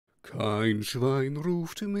Kein Schwein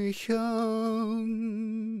ruft mich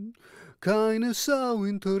an, keine Sau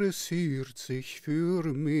interessiert sich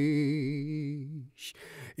für mich.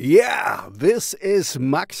 Yeah, this is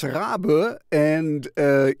Max Raabe, and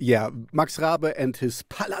Max Raabe and his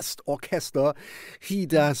Palast Orchester. He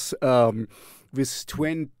does this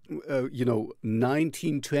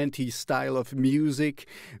 1920s style of music.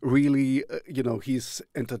 Really, he's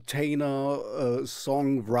entertainer,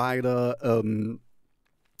 songwriter,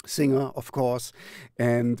 singer, of course,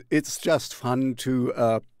 and it's just fun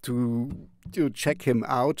to check him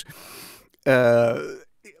out.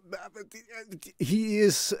 He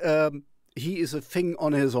is a thing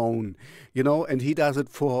on his own, and he does it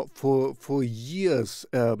for years,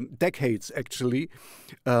 decades actually,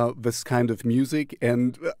 this kind of music.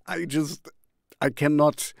 And I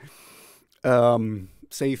cannot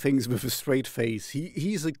say things with a straight face.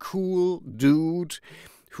 He's a cool dude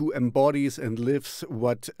who embodies and lives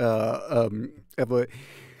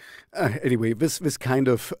anyway, this kind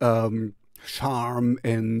of charm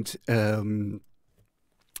and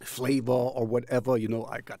flavor or whatever.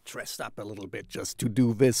 I got dressed up a little bit just to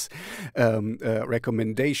do this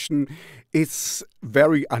recommendation. It's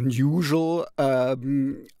very unusual,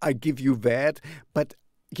 I give you that, but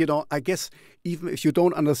I guess even if you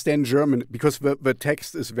don't understand German, because the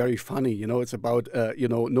text is very funny, it's about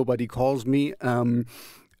nobody calls me, and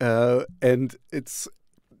it's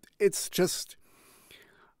just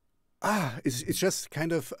it's just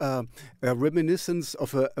kind of a reminiscence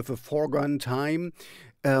of a foregone time,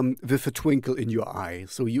 with a twinkle in your eye.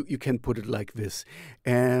 So you can put it like this.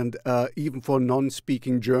 And even for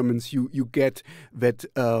non-speaking Germans, you get that,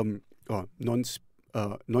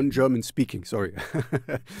 non-German speaking, sorry.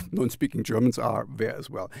 Non-speaking Germans are there as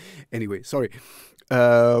well. Anyway, sorry.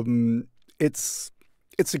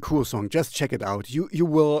 It's a cool song. Just check it out. You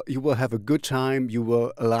will have a good time. You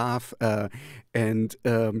will laugh, and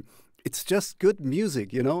it's just good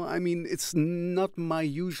music. I mean, it's not my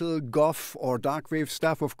usual goth or darkwave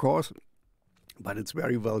stuff, of course, but it's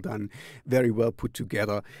very well done, very well put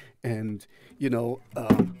together. And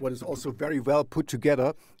what is also very well put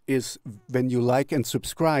together is when you like and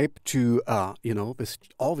subscribe to all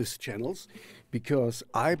these channels, because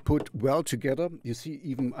I put well together. You see,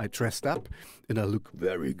 even I dressed up and I look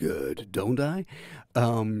very good, don't I?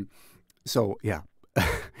 So yeah,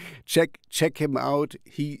 check him out.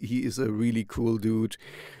 He is a really cool dude.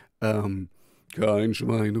 Kein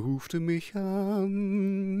Schwein rufte mich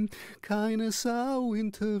an, keine Sau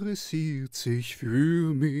interessiert sich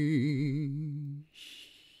für mich.